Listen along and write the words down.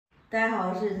大家好，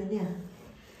我是婷婷。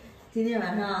今天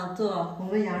晚上做红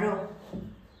焖羊肉。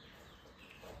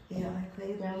哎呀，还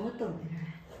有点没动的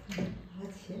这，我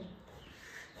切。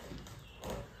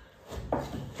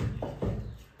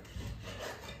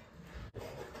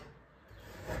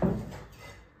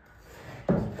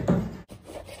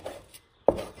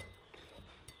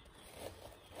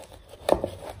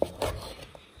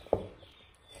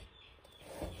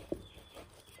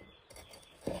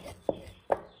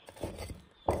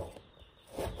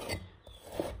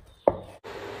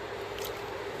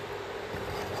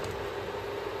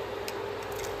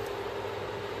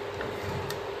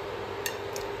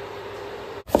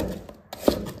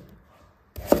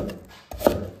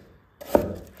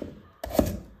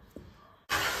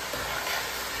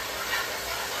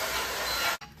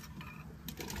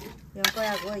用高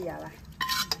压锅压吧，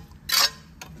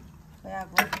高压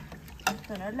锅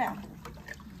炖点烂糊。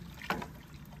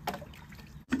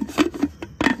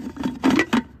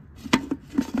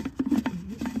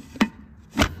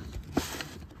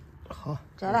好，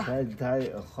摘了。它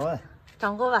好了。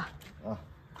上锅吧。啊，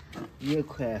也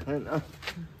快很啊。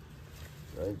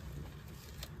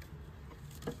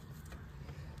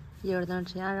一会儿等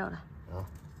吃羊肉了。啊。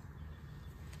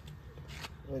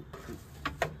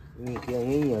你给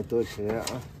你也多吃点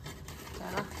啊。摘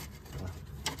了。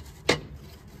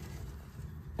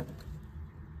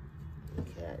你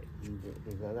看，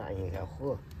这个那你看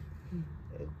火，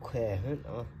快很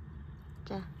啊。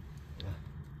摘。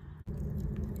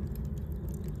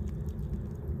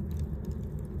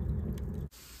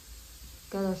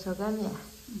改点手擀面。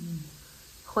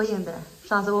和硬点。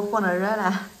上次我和那热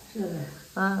了。是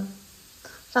的。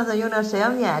上次用那赡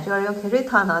养面，主要用开水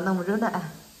烫烫，弄不着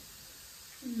烂。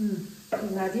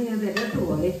俺今天在这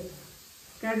做的，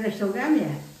改这手擀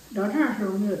面，老长时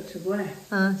候没有吃过嘞。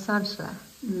想吃了。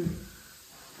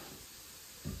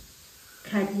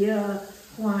看几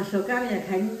往手擀面，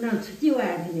看你能吃几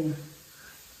碗去的。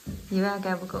1碗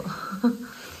该不够。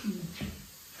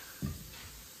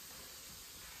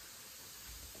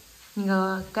那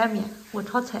个擀面，我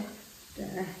炒菜。对。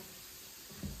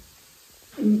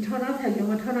你炒那菜比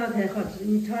我炒那菜好吃，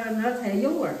你炒那菜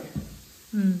有味儿。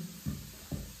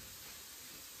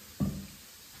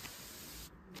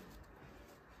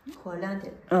和2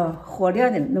碟。和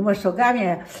2碟，那么手擀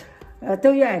面，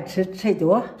都愿意吃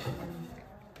多。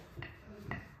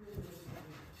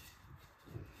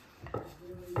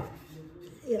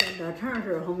呀，老长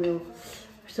时候没有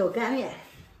手擀面。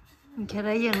你看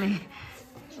这硬的，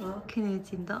肯定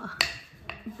劲道。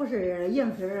不是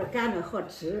硬是擀的好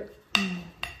吃。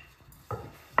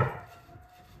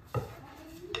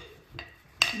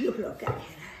一会儿擀起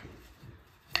来。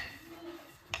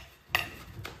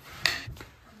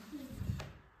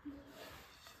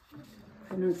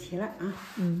快能起来啊！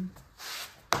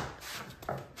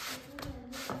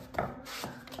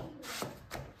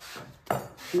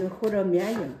那和着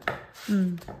面硬。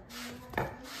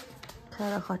看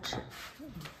着好吃。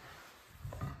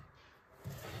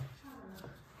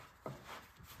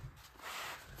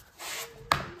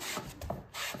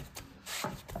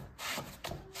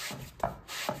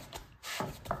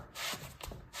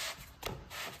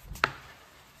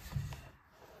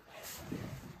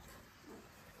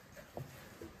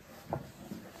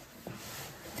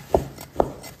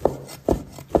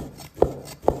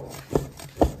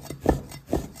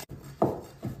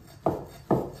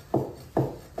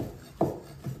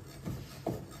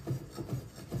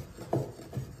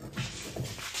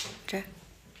这，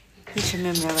你吃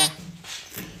面吧？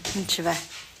你吃吧。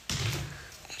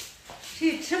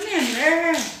谁吃面？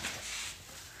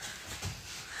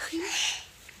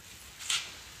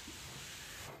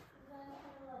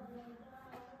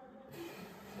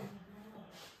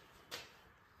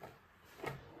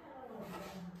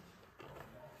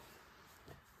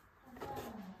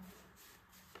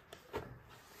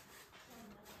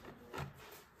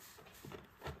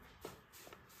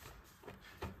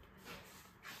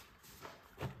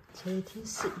切的挺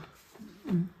细。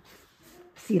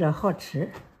细了好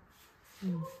吃。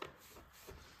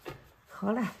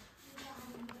好了。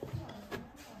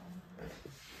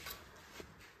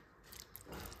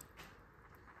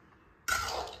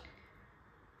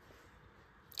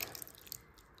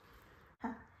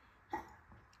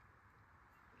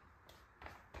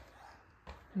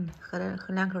喝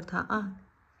2口汤啊。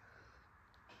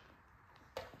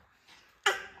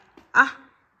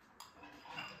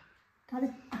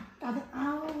打的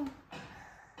啊！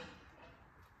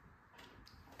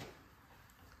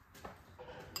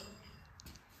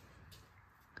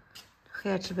还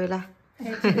要吃杯了。还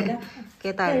吃杯了。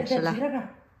给大人吃了。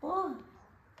哦。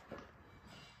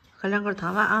喝2口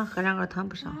汤吧啊，喝2口汤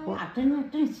不上火。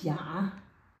真香啊！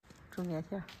煮面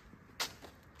条。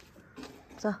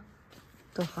走，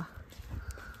多喝。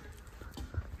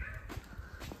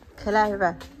开来是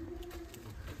吧？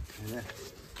开来。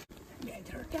面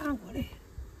条炸过来。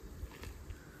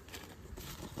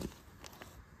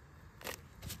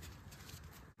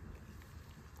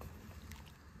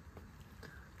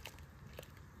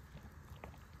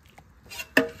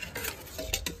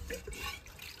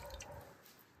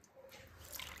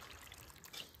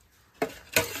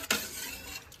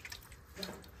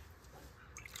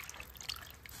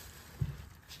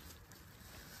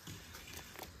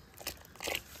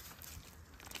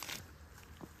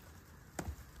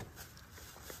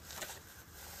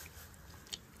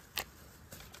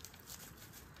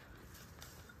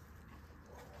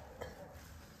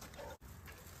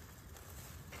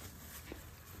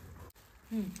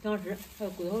挺好吃，还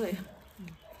有骨头味。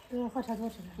好吃多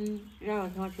吃点。羊肉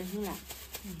挺好吃，挺烂。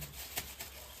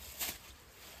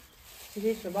自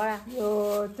己吃饱了。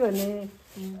有炖的，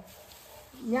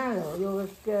羊肉有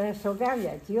个手擀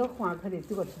面，几个黄可得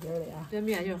多吃点的啊。这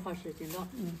面就是好吃，劲道。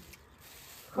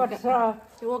好吃，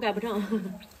就我盖不成。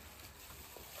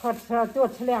好吃，多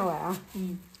吃2碗啊。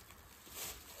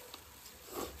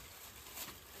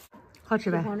好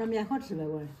吃呗？这面好吃呗，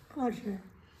我。好吃，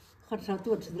好吃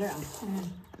多吃点啊。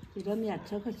这个面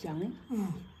吃可香的。